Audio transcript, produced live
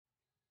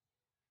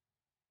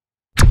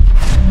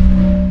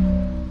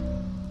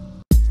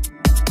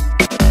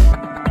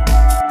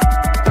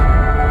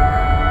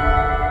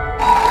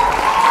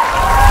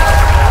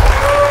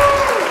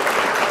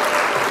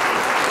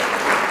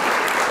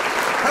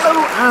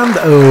and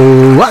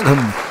welcome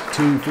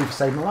to Fifa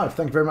Saving My Life.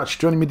 Thank you very much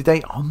for joining me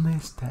today on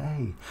this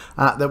day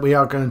that we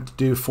are going to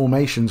do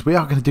formations. We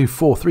are going to do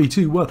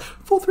 4-3-2-1.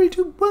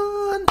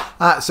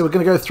 4-3-2-1. So we're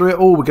going to go through it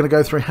all. We're going to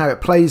go through how it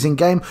plays in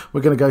game.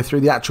 We're going to go through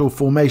the actual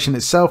formation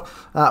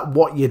itself,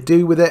 what you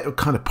do with it, what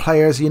kind of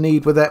players you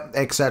need with it,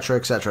 etc,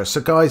 etc.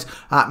 So guys,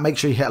 make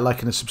sure you hit a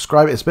like and a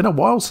subscribe. It's been a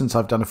while since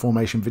I've done a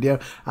formation video,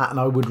 and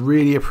I would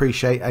really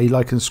appreciate a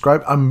like and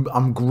subscribe.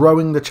 I'm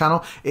growing the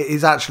channel. It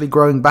is actually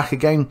growing back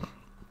again.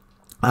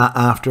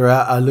 After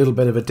a little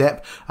bit of a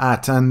dip,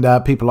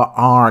 and people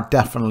are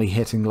definitely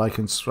hitting like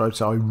and subscribe,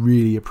 so I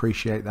really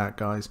appreciate that,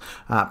 guys.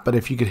 But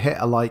if you could hit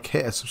a like,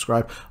 hit a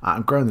subscribe,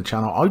 and growing the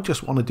channel. I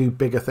just want to do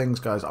bigger things,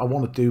 guys. I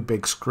want to do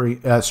big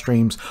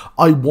streams.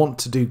 I want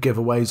to do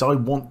giveaways. I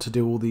want to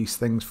do all these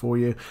things for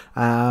you.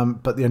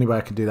 But the only way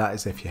I can do that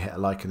is if you hit a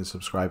like and a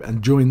subscribe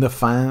and join the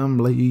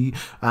family.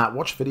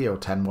 Watch video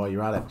 10 while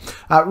you're at it.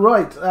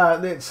 Right,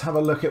 let's have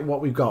a look at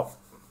what we've got.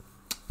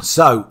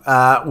 So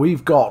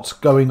we've got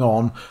going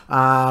on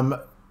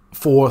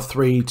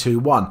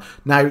 4-3-2-1.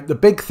 Now the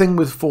big thing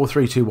with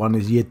 4-3-2-1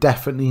 is you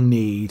definitely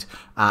need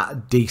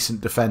decent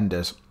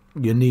defenders.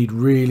 You need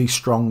really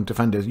strong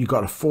defenders. You've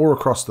got a 4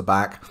 across the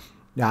back.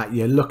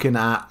 You're looking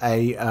at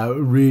a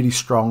really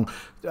strong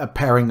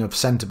pairing of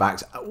centre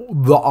backs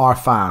that are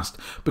fast,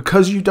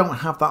 because you don't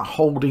have that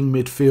holding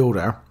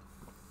midfielder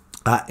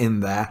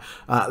in there.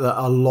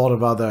 A lot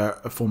of other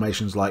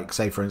formations, like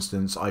say for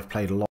instance, I've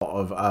played a lot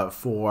of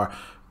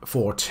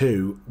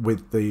 4-4-2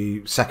 with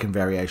the second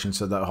variation,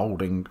 so that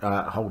holding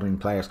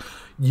players.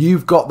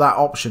 You've got that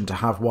option to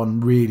have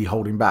one really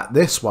holding back.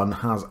 This one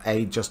has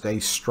just a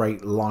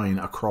straight line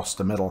across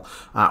the middle,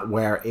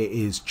 where it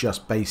is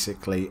just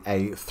basically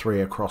a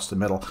 3 across the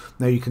middle.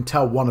 Now you can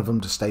tell one of them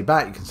to stay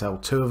back, you can tell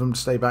 2 of them to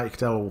stay back, you can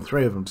tell all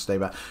 3 of them to stay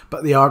back,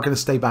 but they are going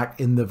to stay back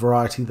in the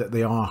variety that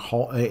they are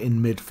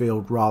in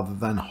midfield rather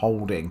than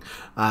holding,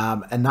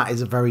 and that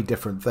is a very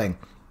different thing.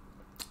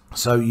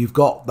 So you've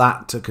got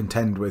that to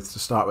contend with to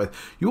start with.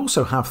 You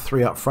also have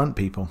 3 up front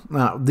people.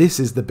 Now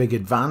this is the big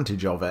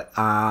advantage of it,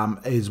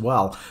 as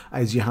well,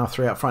 as you have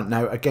 3 up front.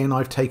 Now again,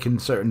 I've taken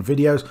certain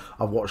videos,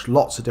 I've watched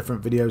lots of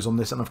different videos on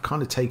this, and I've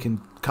kind of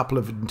taken a couple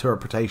of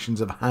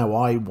interpretations of how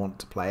I want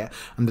to play it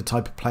and the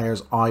type of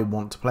players I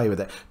want to play with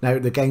it. Now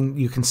the game,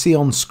 you can see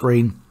on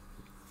screen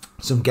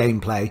some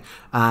gameplay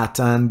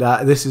and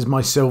this is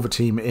my silver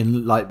team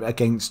in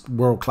against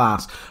world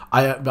class.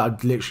 I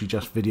literally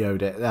just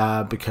videoed it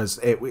because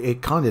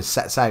it kind of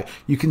sets out.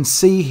 You can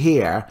see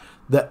here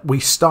that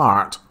we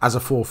start as a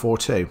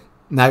 4-4-2.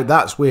 Now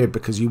that's weird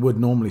because you would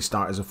normally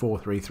start as a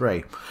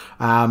 4-3-3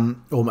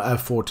 or a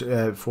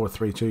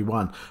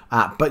 4-3-2-1,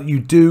 but you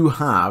do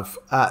have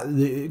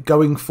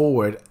going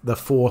forward the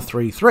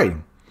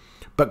 4-3-3,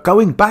 but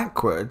going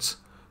backwards,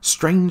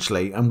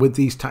 strangely, and with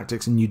these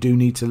tactics, and you do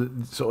need to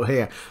sort of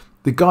hear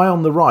the guy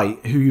on the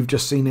right who you've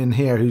just seen in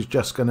here who's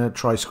just going to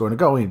try scoring a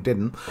goal. He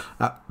didn't,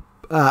 but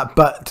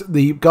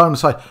the guy on the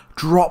side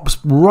drops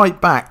right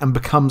back and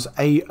becomes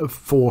a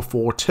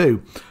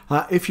 4-4-2.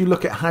 If you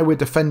look at how we're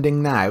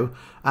defending now,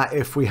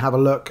 if we have a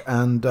look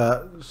and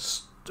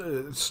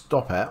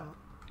stop it,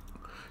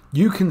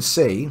 you can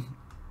see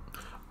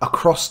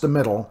across the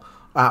middle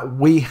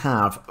we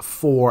have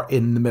 4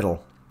 in the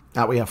middle.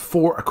 We have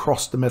 4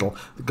 across the middle.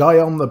 The guy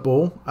on the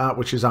ball,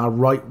 which is our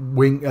right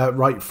wing,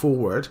 right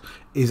forward,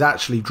 is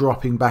actually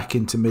dropping back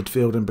into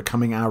midfield and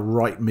becoming our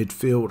right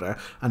midfielder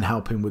and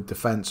helping with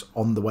defence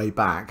on the way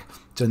back.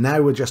 So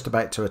now we're just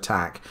about to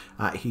attack.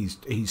 He's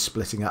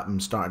splitting up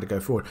and starting to go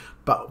forward.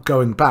 But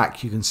going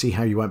back, you can see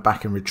how you went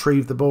back and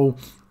retrieved the ball.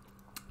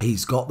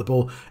 He's got the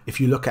ball.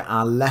 If you look at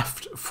our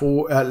left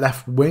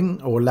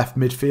wing or left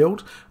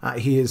midfield,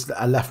 he is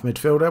a left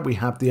midfielder. We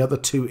have the other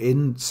 2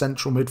 in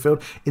central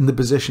midfield in the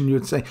position you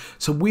would say.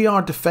 So we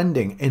are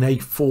defending in a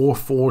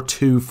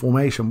 4-4-2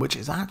 formation, which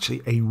is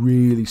actually a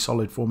really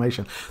solid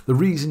formation. The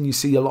reason you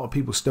see a lot of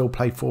people still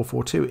play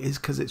 4-4-2 is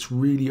because it's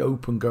really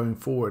open going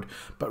forward,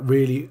 but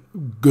really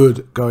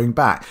good going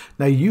back.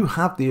 Now you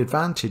have the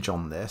advantage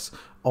on this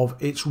of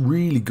it's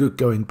really good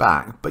going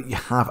back, but you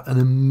have an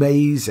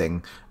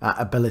amazing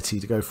ability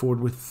to go forward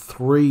with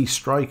 3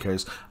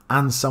 strikers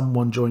and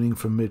someone joining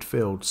from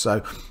midfield.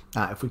 So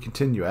if we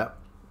continue it,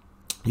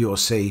 you'll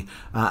see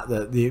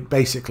that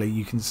basically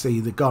you can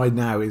see the guy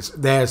now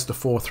there's the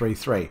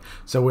 4-3-3.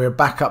 So we're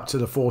back up to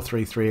the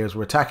 4-3-3 as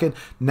we're attacking.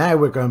 Now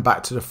we're going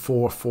back to the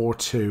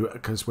 4-4-2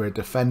 because we're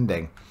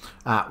defending.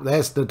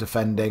 There's the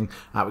defending.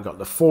 We've got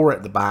the 4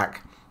 at the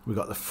back. We've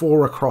got the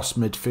 4 across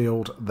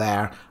midfield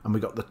there, and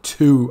we've got the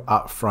 2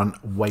 up front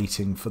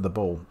waiting for the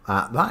ball.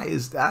 That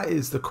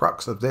is the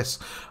crux of this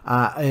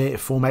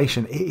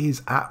formation. It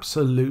is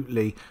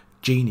absolutely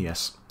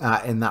genius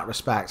in that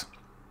respect.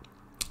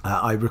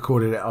 I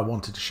recorded it. I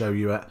wanted to show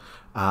you it,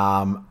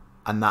 and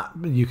that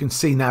you can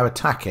see now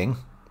attacking.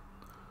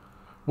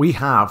 We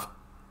have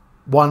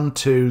 1,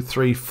 2,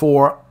 3,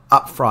 4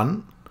 up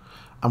front,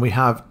 and we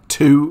have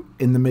 2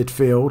 in the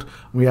midfield.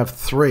 We have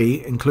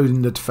 3,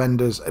 including the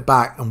defenders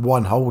back and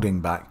 1 holding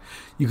back.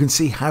 You can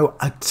see how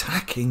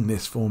attacking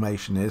this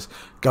formation is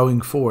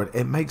going forward.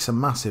 It makes a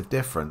massive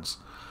difference.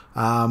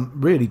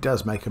 Really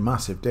does make a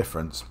massive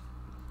difference.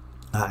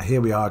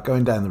 Here we are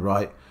going down the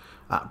right.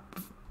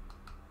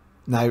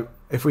 Now,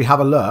 if we have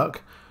a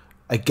look,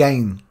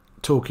 again,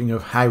 talking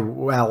of how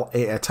well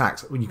it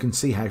attacks, you can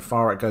see how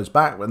far it goes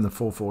back when the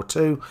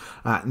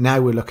 4-4-2.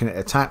 Now we're looking at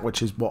attack,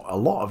 which is what a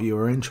lot of you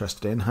are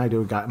interested in. How do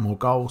we get more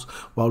goals?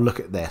 Well, look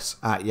at this.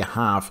 You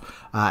have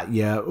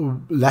your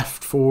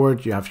left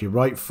forward, you have your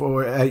right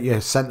forward,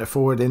 your centre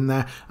forward in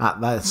there.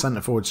 The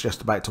centre forward's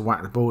just about to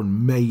whack the ball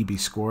and maybe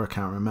score, I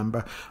can't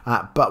remember.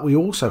 But we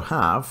also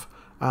have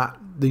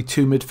the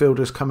 2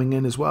 midfielders coming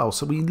in as well.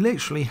 So we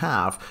literally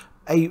have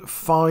a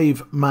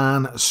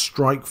 5-man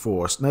strike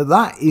force. Now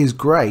that is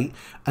great,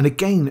 and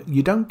again,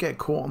 you don't get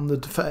caught on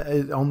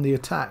the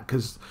attack,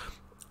 because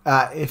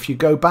if you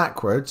go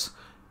backwards,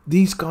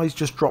 these guys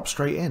just drop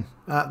straight in.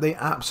 They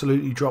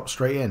absolutely drop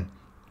straight in.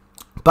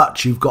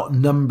 But you've got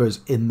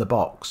numbers in the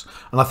box,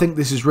 and I think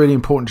this is really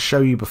important to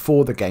show you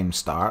before the game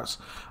starts,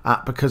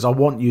 because I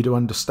want you to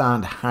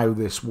understand how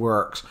this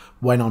works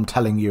when I'm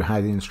telling you how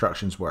the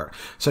instructions work.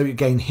 So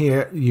again,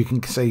 here you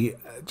can see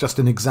just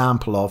an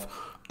example of,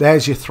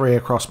 there's your 3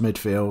 across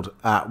midfield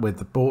with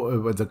the ball,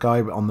 with the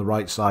guy on the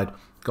right side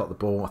got the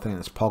ball. I think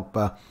it's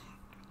Pogba.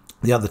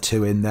 The other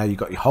 2 in there, you've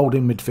got your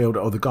holding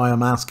midfielder, or the guy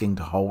I'm asking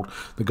to hold,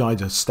 the guy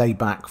to stay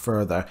back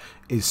further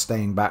is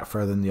staying back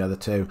further than the other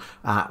 2.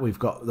 We've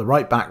got the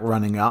right back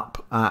running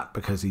up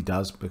because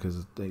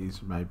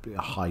he's maybe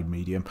a high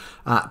medium.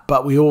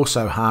 But we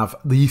also have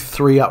the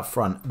 3 up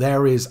front.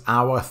 There is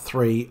our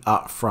 3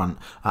 up front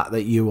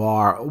that you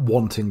are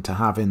wanting to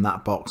have in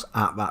that box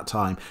at that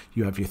time.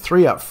 You have your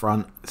 3 up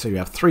front, so you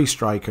have 3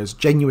 strikers,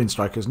 genuine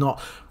strikers,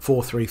 not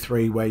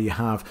 4-3-3 where you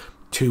have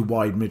 2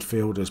 wide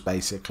midfielders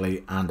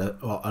basically and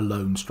a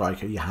lone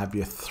striker. You have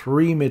your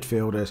 3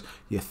 midfielders,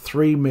 your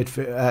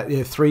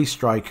 3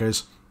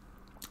 strikers,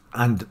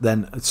 and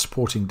then a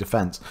supporting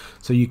defence.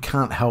 So you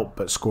can't help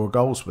but score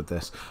goals with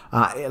this.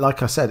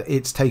 Like I said,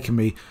 it's taken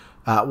me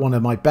one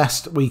of my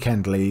best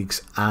weekend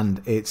leagues,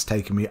 and it's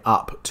taken me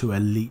up to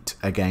elite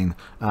again,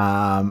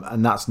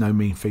 and that's no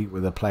mean feat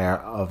with a player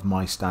of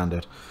my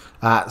standard.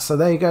 So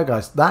there you go,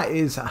 guys. That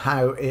is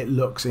how it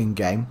looks in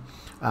game.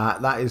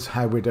 That is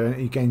how we're doing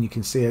it. Again, you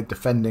can see a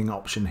defending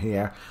option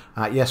here.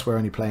 Yes, we're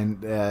only playing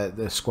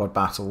the squad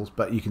battles,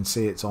 but you can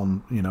see it's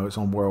on, it's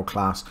on world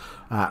class.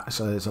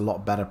 So there's a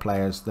lot better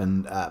players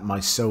than my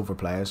silver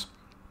players.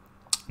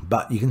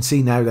 But you can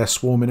see now they're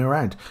swarming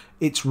around.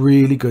 It's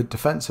really good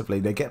defensively.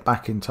 They get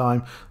back in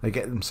time. They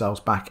get themselves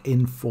back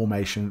in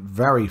formation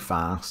very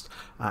fast.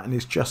 And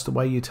it's just the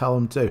way you tell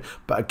them to.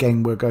 But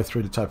again, we'll go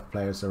through the type of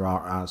players there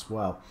are as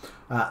well.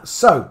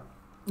 So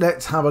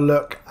let's have a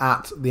look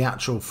at the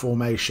actual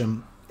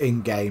formation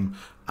in game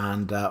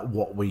and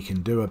what we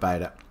can do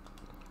about it.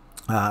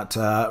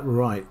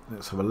 Right,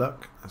 let's have a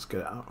look. Let's get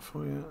it out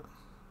for you.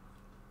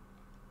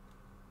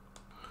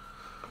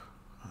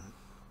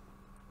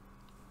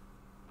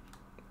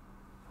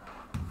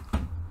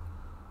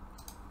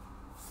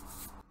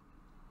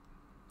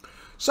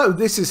 So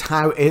this is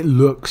how it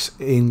looks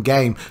in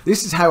game.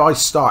 This is how I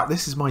start.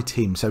 This is my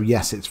team. So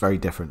yes, it's very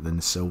different than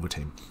the silver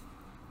team.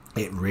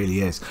 It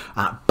really is,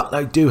 but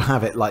I do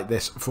have it like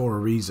this for a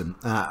reason,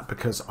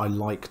 because I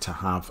like to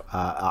have,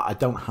 I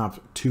don't have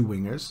 2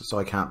 wingers, so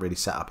I can't really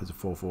set up as a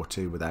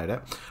 4-4-2 without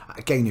it.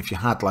 Again, if you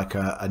had like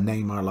a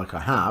Neymar like I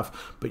have,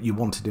 but you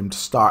wanted him to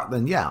start,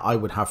 then yeah, I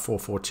would have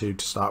 4-4-2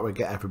 to start with,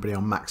 get everybody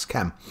on max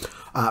chem.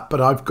 But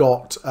I've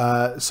got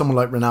someone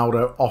like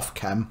Ronaldo off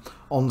chem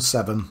on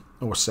 7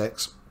 or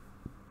 6.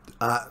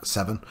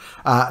 7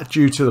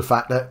 due to the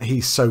fact that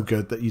he's so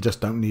good that you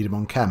just don't need him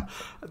on chem.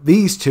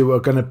 These 2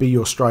 are going to be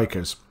your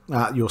strikers,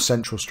 your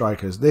central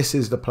strikers. This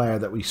is the player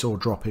that we saw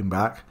dropping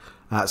back,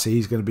 so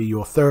he's going to be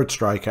your 3rd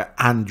striker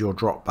and your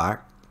drop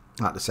back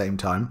at the same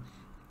time.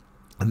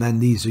 And then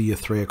these are your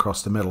 3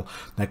 across the middle.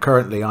 Now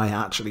currently I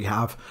actually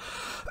have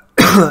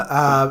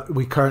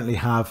we currently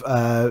have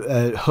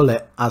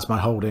Hullet as my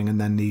holding,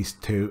 and then these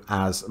 2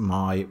 as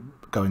my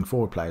going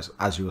forward players,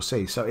 as you'll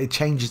see. So it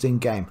changes in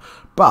game,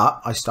 but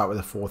I start with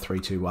a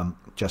 4-3-2-1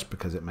 just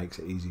because it makes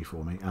it easy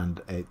for me,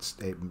 and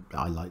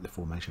I like the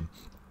formation.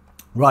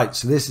 Right,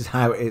 so this is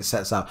how it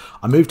sets up.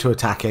 I move to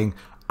attacking,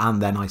 and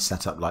then I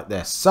set up like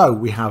this. So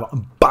we have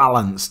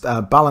balanced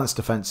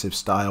defensive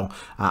style.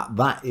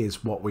 That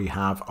is what we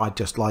have. I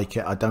just like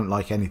it. I don't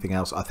like anything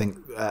else. I think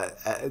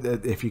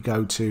if you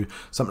go to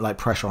something like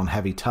pressure on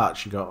heavy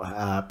touch, you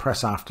got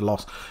press after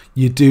loss,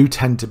 you do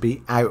tend to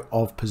be out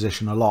of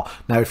position a lot.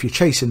 Now, if you're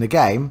chasing the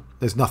game,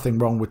 there's nothing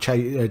wrong with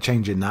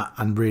changing that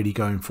and really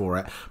going for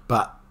it.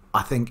 But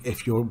I think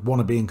if you want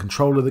to be in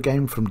control of the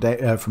game from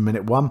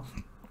minute 1,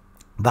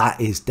 that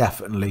is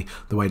definitely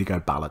the way to go,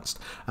 balanced.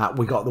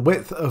 We got the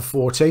width of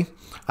 40,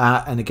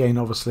 and again,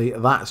 obviously,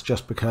 that's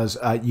just because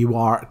you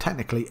are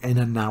technically in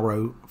a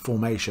narrow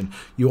formation.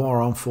 You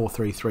are on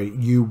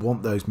 4-3-3. You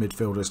want those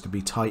midfielders to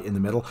be tight in the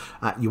middle.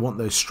 You want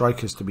those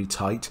strikers to be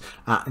tight,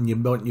 and you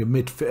want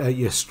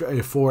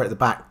your four at the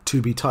back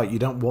to be tight. You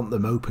don't want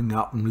them opening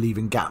up and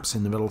leaving gaps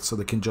in the middle so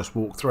they can just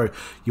walk through.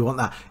 You want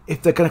that.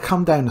 If they're going to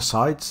come down the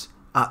sides,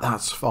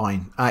 that's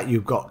fine.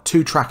 You've got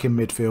 2 tracking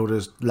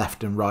midfielders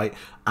left and right,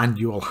 and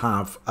you will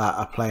have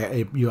a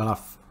player. You will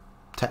have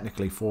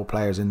technically 4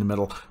 players in the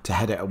middle to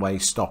head it away,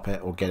 stop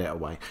it, or get it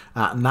away.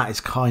 And that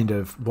is kind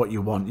of what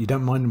you want. You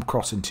don't mind them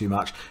crossing too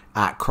much.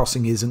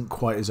 Crossing isn't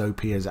quite as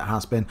OP as it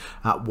has been.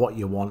 What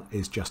you want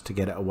is just to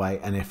get it away.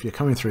 And if you're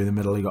coming through the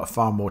middle, you've got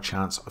far more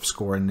chance of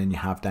scoring than you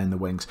have down the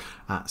wings.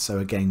 So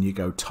again, you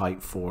go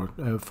tight for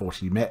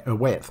 40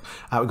 width.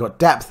 We've got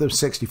depth of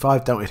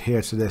 65. Don't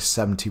adhere to this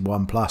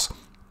 71 plus.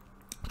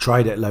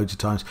 Tried it loads of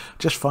times.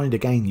 Just find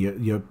again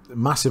you're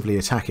massively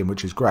attacking,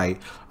 which is great,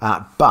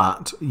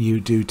 but you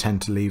do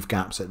tend to leave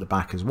gaps at the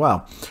back as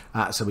well.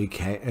 So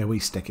we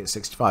stick at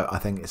 65. I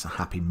think it's a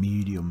happy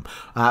medium.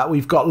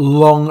 We've got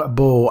long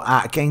ball.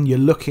 Again, you're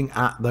looking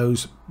at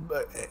those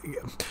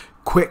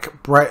quick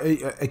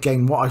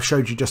again. What I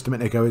showed you just a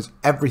minute ago is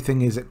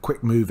everything is at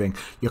quick moving.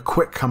 You're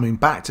quick coming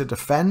back to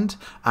defend,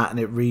 and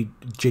it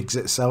rejigs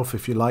itself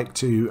if you like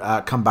to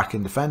come back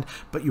and defend,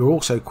 but you're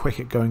also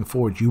quick at going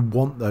forward. You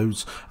want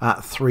those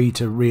 3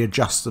 to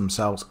readjust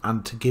themselves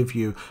and to give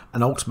you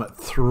an ultimate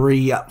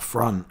 3 up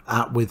front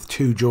with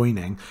 2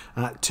 joining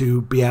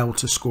to be able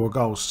to score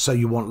goals. So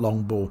you want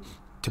long ball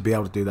to be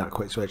able to do that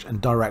quick switch, and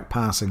direct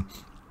passing.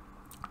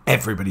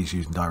 Everybody's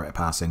using direct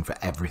passing for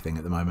everything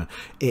at the moment.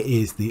 It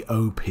is the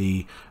OP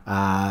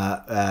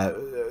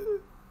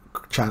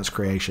chance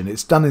creation.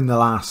 It's done in the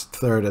last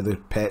third of the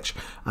pitch.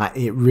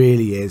 It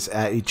really is.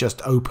 It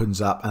just opens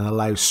up and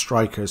allows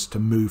strikers to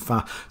move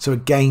fast. So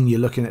again, you're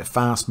looking at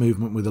fast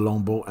movement with the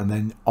long ball, and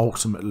then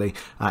ultimately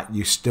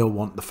you still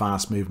want the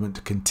fast movement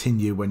to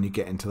continue when you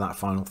get into that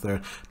final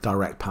third.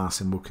 Direct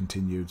passing will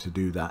continue to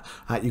do that.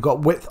 You've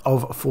got width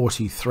of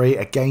 43.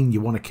 Again,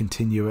 you want to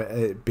continue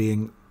it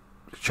being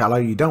shallow.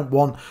 You don't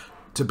want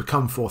to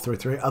become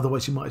 4-3-3,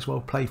 otherwise you might as well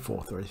play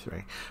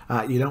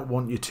 4-3-3. You don't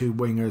want your 2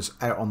 wingers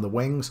out on the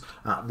wings.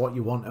 What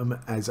you want them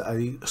as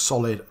a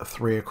solid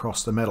 3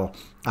 across the middle,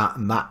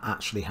 and that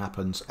actually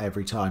happens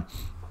every time.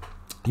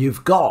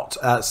 You've got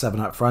 7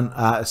 up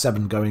front,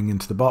 7 going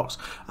into the box,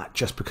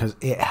 just because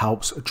it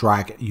helps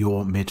drag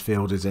your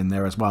midfielders in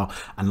there as well.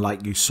 And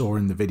like you saw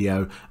in the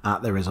video,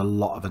 there is a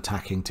lot of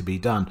attacking to be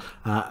done.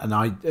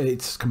 And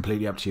it's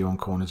completely up to you on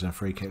corners and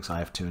free kicks. I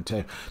have 2 and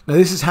 2. Now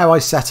this is how I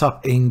set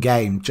up in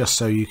game, just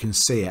so you can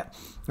see it.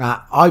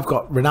 I've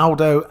got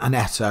Ronaldo and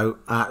Eto'o.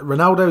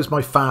 Ronaldo is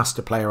my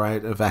faster player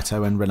out of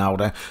Eto'o and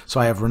Ronaldo. So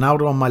I have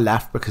Ronaldo on my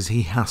left because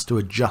he has to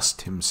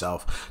adjust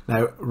himself.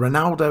 Now,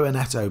 Ronaldo and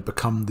Eto'o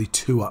become the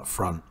 2 up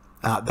front.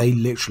 They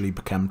literally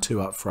become 2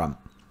 up front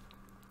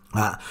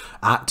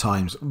at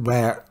times,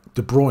 where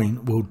De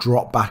Bruyne will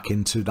drop back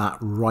into that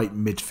right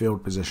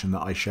midfield position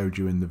that I showed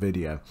you in the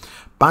video.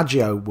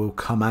 Baggio will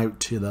come out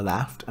to the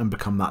left and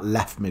become that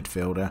left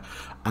midfielder,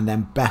 and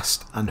then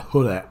Best and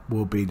Hullet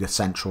will be the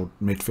central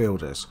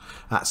midfielders.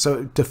 So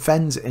it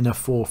defends in a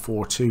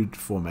 4-4-2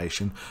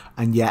 formation,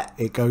 and yet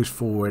it goes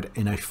forward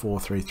in a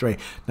 4-3-3.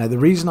 Now the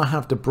reason I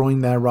have De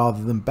Bruyne there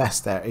rather than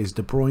Best there is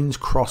De Bruyne's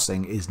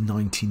crossing is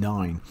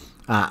 99,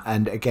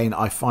 and again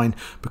I find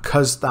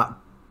because that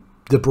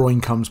De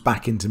Bruyne comes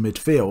back into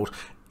midfield,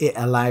 it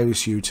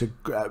allows you to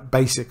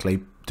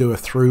basically do a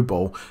through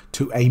ball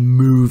to a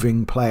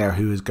moving player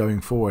who is going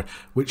forward,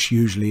 which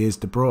usually is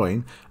De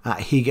Bruyne.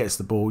 He gets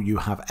the ball. You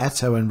have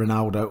Eto'o and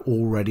Ronaldo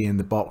already in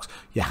the box.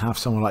 You have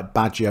someone like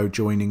Baggio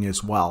joining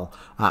as well,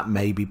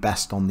 maybe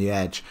Best on the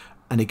edge.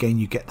 And again,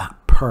 you get that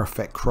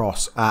perfect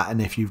cross.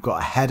 And if you've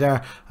got a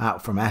header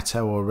from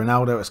Eto'o or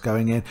Ronaldo, it's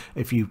going in.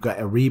 If you've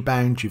got a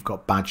rebound, you've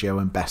got Baggio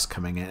and Best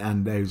coming in.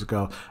 And there's a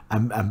goal.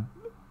 And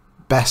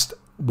Best,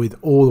 with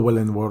all the will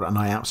in the world, and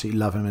I absolutely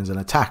love him as an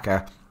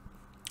attacker,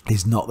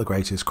 is not the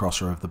greatest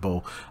crosser of the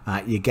ball.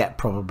 You get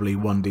probably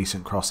 1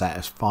 decent cross out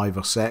of 5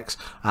 or 6.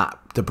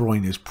 De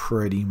Bruyne is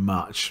pretty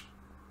much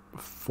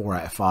 4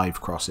 out of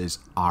 5 crosses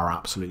are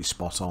absolutely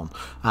spot on.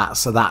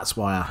 So that's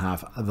why I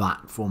have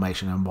that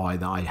formation and why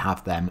I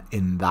have them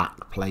in that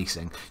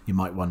placing. You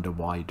might wonder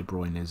why De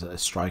Bruyne is a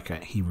striker.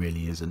 He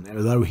really isn't,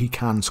 although he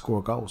can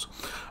score goals.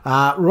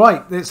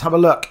 Right, let's have a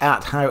look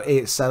at how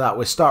it's set up.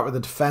 We'll start with the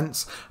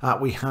defence.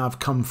 We have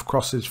come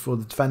crosses for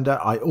the defender.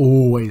 I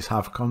always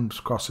have come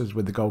crosses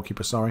with the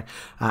goalkeeper, sorry,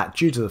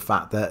 due to the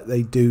fact that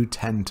they do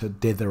tend to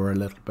dither a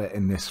little bit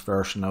in this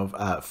version of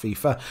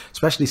FIFA,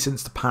 especially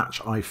since the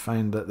patch. I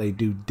found that they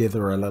do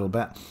dither a little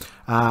bit,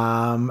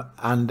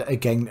 and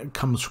again it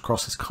comes for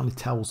crosses, kind of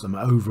tells them,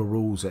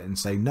 overrules it and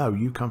say no,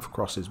 you come for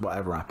crosses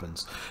whatever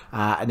happens.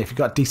 And if you've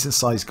got a decent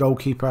sized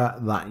goalkeeper,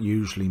 that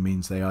usually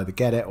means they either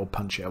get it or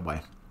punch it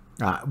away.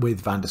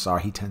 With Van der Sar,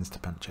 he tends to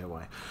punch it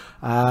away.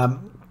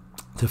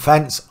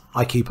 Defence,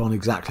 I keep on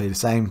exactly the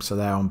same, so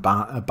they're on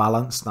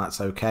balance.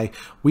 That's okay.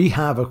 We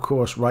have, of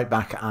course, right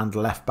back and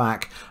left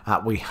back.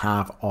 We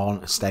have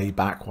on stay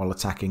back while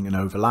attacking and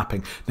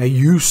overlapping. Now,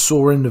 you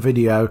saw in the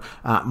video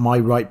my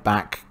right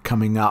back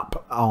coming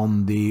up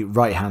on the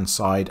right hand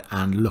side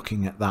and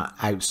looking at that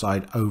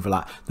outside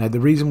overlap. Now, the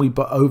reason we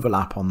put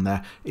overlap on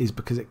there is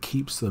because it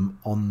keeps them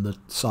on the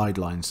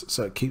sidelines.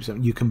 So it keeps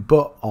them, you can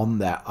put on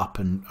there up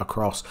and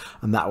across,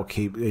 and that will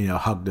keep, you know,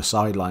 hug the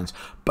sidelines.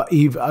 But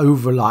even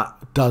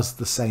overlap does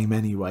the same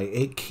anyway.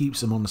 It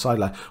keeps them on the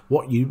sideline.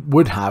 What you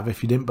would have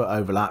if you didn't put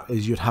overlap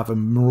is you'd have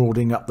them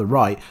marauding up the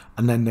right,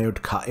 and then they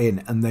would cut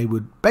in, and they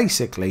would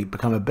basically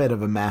become a bit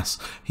of a mess.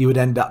 He would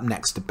end up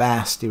next to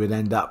Best. He would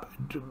end up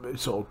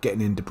sort of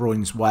getting in De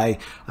Bruyne's way.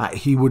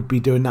 He would be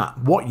doing that.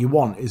 What you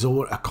want is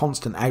a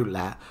constant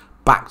outlet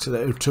back to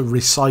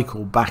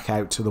recycle back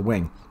out to the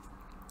wing.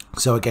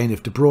 So again,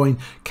 if De Bruyne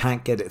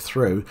can't get it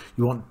through,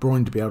 you want De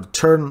Bruyne to be able to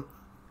turn,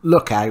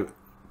 look out,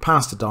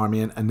 pass to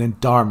Darmian, and then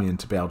Darmian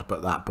to be able to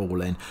put that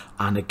ball in.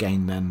 And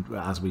again, then,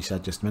 as we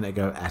said just a minute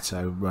ago,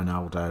 Eto'o,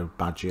 Ronaldo,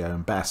 Baggio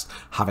and Best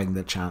having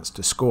the chance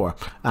to score.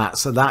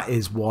 So that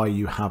is why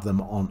you have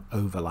them on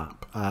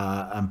overlap,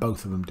 and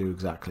both of them do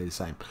exactly the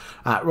same.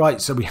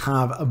 Right, so we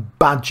have a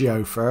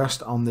Baggio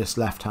first on this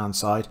left hand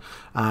side.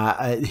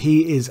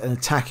 He is an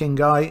attacking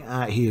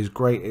guy. He is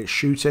great at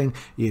shooting.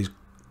 He is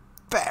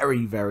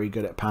very, very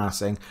good at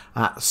passing.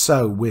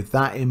 So with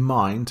that in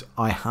mind,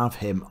 I have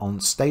him on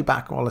stay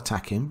back while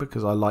attacking,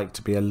 because I like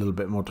to be a little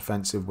bit more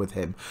defensive with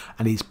him,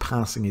 and his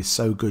passing is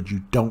so good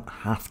you don't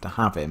have to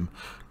have him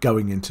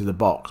going into the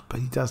box,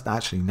 but he does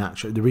actually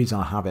naturally. The reason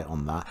I have it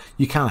on that,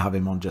 you can have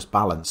him on just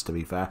balance, to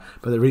be fair,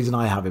 but the reason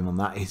I have him on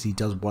that is he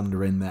does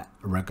wander in there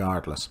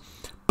regardless.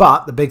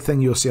 But the big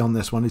thing you'll see on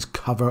this one is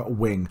cover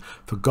wing.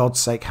 For God's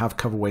sake, have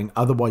cover wing.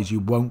 Otherwise,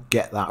 you won't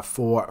get that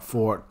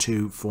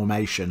 4-4-2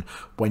 formation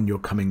when you're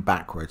coming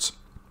backwards.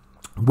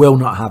 Will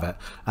not have it.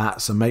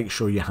 So make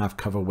sure you have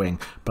cover wing.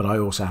 But I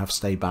also have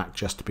stay back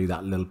just to be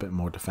that little bit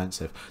more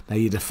defensive. Now,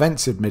 your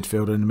defensive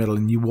midfielder in the middle,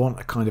 and you want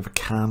a kind of a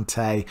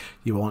Kante,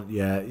 you want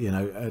your, you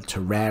know,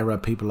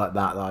 Torreira, people like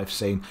that I've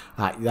seen.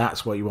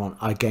 That's what you want.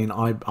 Again,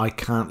 I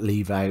can't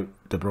leave out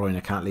De Bruyne, I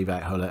can't leave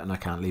out Hullet, and I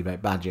can't leave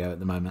out Baggio at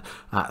the moment.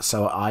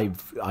 So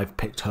I've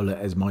picked Hullet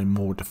as my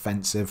more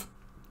defensive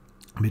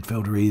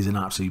midfielder. He's an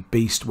absolute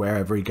beast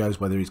wherever he goes,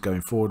 whether he's going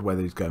forward,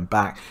 whether he's going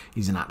back,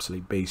 he's an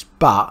absolute beast.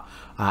 But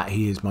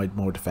he is my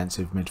more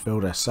defensive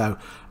midfielder. So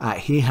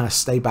he has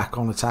stay back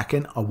on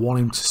attacking. I want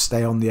him to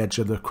stay on the edge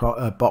of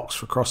the box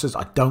for crosses.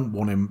 I don't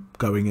want him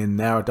going in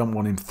there. I don't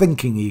want him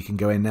thinking he can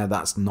go in there.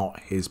 That's not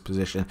his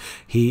position.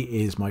 He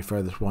is my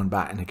furthest one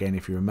back. And again,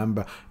 if you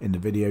remember in the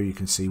video, you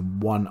can see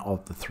one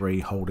of the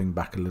three holding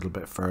back a little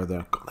bit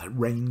further. Got that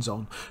reins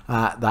on.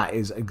 That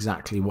is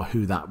exactly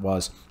who that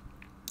was.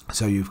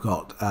 So you've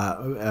got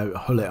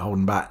Hullet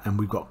holding back, and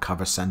we've got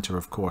cover centre,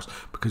 of course,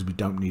 because we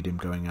don't need him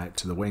going out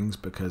to the wings,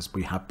 because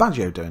we have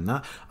Baggio doing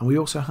that, and we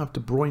also have De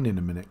Bruyne in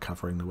a minute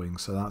covering the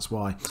wings, so that's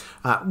why.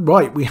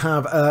 Right, we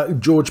have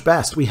George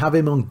Best. We have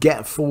him on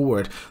get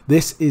forward.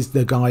 This is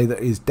the guy that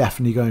is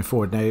definitely going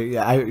forward.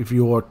 Now, out of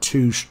your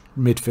two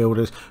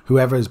midfielders,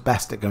 whoever is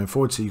best at going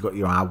forward, so you've got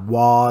your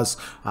Aouars,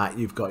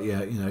 you've got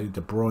your, you know, De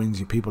Bruyne's,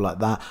 your people like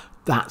that.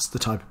 That's the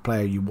type of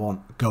player you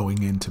want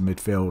going into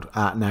midfield.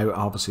 Now,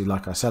 obviously,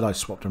 like I said, I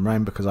swapped them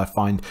around because I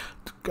find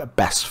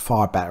Best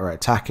far better at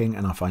attacking,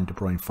 and I find De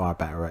Bruyne far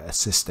better at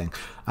assisting.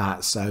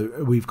 So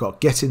we've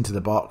got get into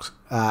the box,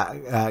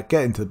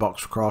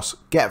 for cross,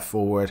 get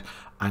forward,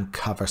 and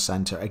cover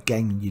centre.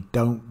 Again, you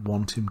don't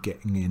want him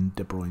getting in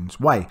De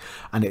Bruyne's way,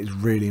 and it's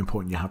really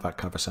important you have that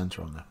cover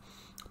centre on there.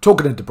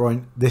 Talking of De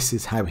Bruyne, this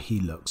is how he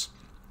looks.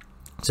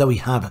 So we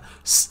have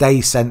stay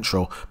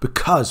central,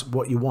 because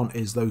what you want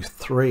is those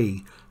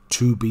three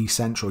to be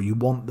central. You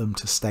want them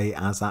to stay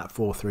as that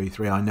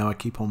 4-3-3. I know I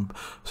keep on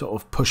sort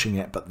of pushing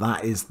it, but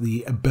that is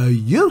the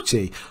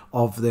beauty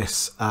of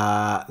this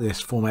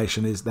this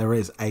formation, is there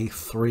is a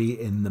 3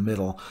 in the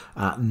middle,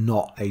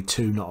 not a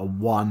 2, not a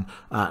 1,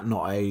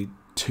 not a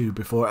 2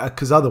 before,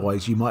 because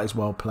otherwise you might as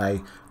well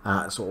play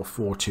sort of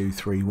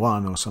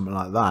 4-2-3-1 or something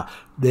like that.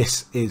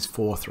 This is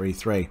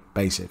 4-3-3,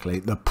 basically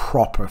the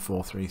proper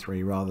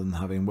 4-3-3, rather than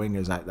having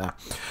wingers out there.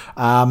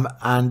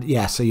 And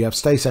yeah, so you have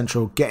stay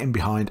central, get in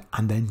behind,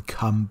 and then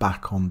come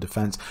back on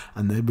defense.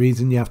 And the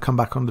reason you have come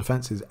back on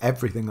defense is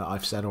everything that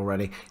I've said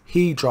already.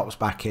 He drops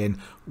back in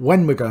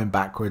when we're going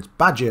backwards.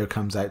 Baggio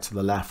comes out to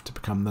the left to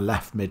become the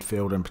left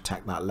midfield and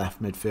protect that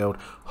left midfield.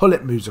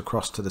 Hullet moves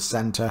across to the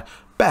centre.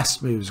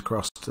 Best moves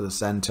across to the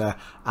centre,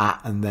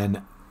 and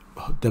then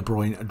De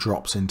Bruyne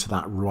drops into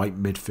that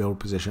right midfield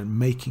position,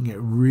 making it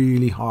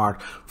really hard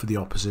for the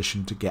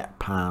opposition to get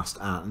past,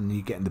 and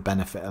you're getting the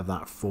benefit of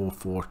that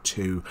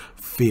 4-4-2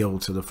 feel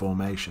to the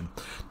formation.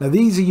 Now,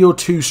 these are your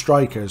two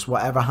strikers.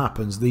 Whatever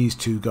happens, these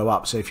two go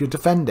up. So if you're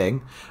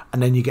defending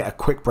and then you get a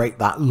quick break,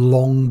 that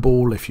long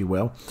ball, if you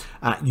will,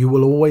 you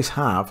will always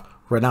have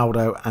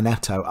Ronaldo and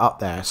Eto'o up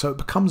there. So it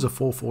becomes a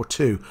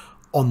 4-4-2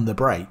 on the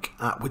break,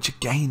 which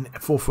again,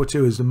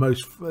 4-4-2 is the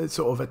most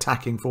sort of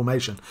attacking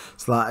formation.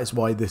 So that is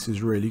why this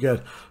is really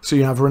good. So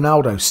you have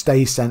Ronaldo,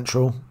 stay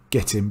central,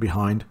 get in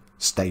behind,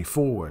 stay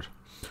forward.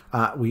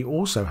 We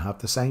also have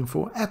the same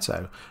for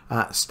Eto'o.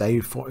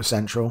 Stay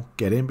central,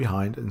 get in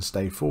behind, and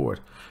stay forward.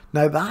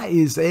 Now that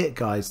is it,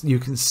 guys. You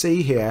can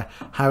see here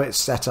how it's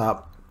set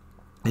up.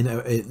 You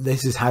know,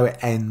 this is how it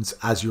ends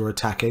as you're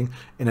attacking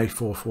in a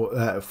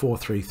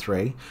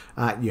 4-3-3.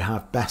 You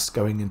have Best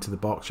going into the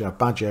box. You have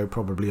Baggio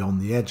probably on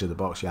the edge of the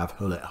box. You have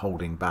Hullet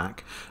holding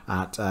back,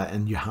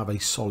 and you have a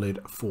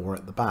solid 4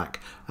 at the back.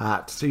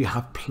 So you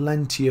have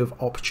plenty of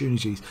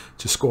opportunities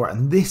to score,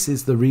 and this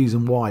is the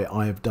reason why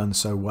I have done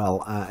so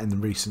well in the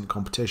recent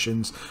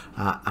competitions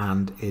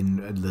and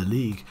in the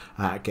league,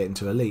 getting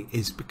to elite,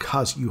 is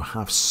because you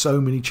have so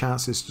many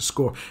chances to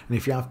score. And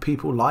if you have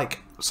people like,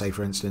 say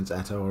for instance,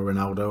 Eto'o or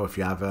Ronaldo, if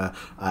you have a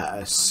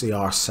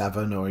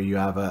CR7 or you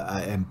have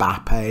a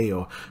Mbappe,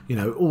 or you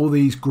know, all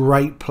these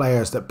great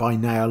players that by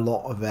now a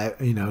lot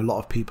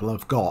of people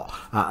have got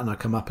and I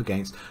come up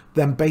against,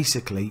 then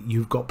basically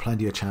you've got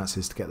plenty of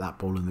chances to get that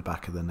ball in the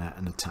back of the net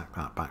and attack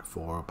that back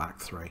 4 or back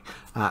 3.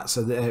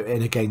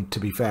 And again, to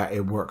be fair,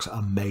 it works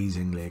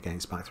amazingly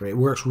against back 3. It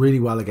works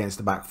really well against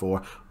the back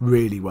 4,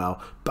 really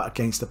well, but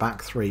against the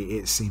back 3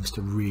 it seems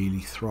to really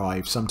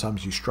thrive.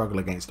 Sometimes you struggle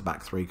against the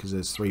back 3 because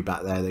there's 3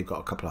 back there. They've got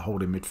a couple of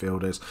holding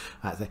midfielders.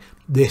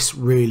 This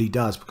really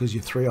does, because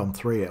you're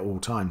 3-on-3 at all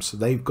times, so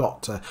they've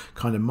got to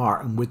kind of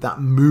mark. And with that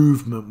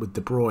movement with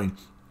De Bruyne,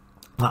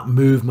 that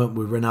movement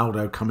with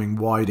Ronaldo coming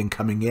wide and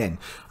coming in,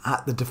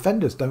 the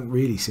defenders don't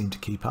really seem to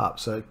keep up,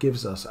 so it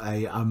gives us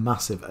a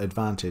massive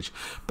advantage.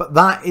 But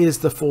that is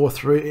the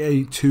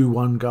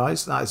 4-3-2-1,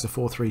 guys. That is the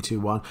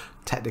 4-3-2-1.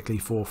 Technically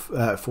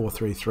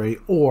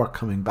 4-3-3, or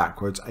coming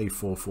backwards, a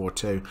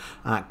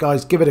 4-4-2.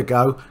 Guys, give it a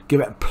go.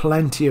 Give it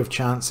plenty of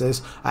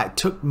chances. It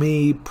took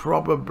me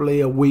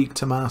probably a week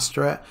to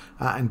master it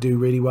and do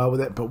really well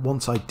with it, but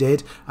once I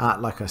did,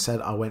 like I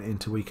said, I went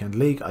into Weekend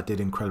League. I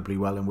did incredibly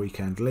well in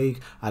Weekend League.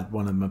 I had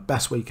one of my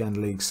best Weekend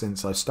Leagues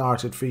since I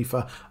started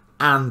FIFA.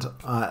 And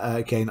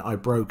again, I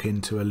broke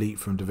into Elite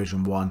from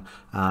Division 1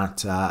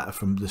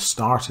 from the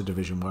start of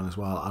Division 1 as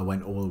well. I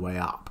went all the way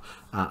up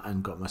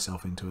and got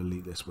myself into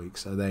Elite this week.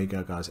 So there you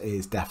go, guys. It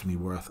is definitely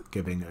worth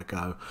giving a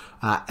go.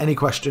 Any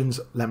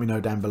questions, let me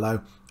know down below.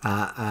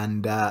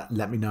 And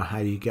let me know how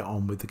you get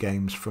on with the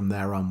games from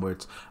there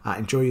onwards.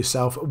 Enjoy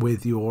yourself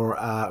with your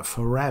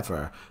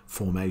forever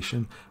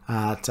formation.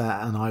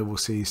 And I will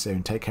see you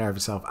soon. Take care of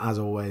yourself as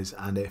always.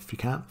 And if you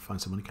can, find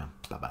someone who can.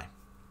 Bye-bye.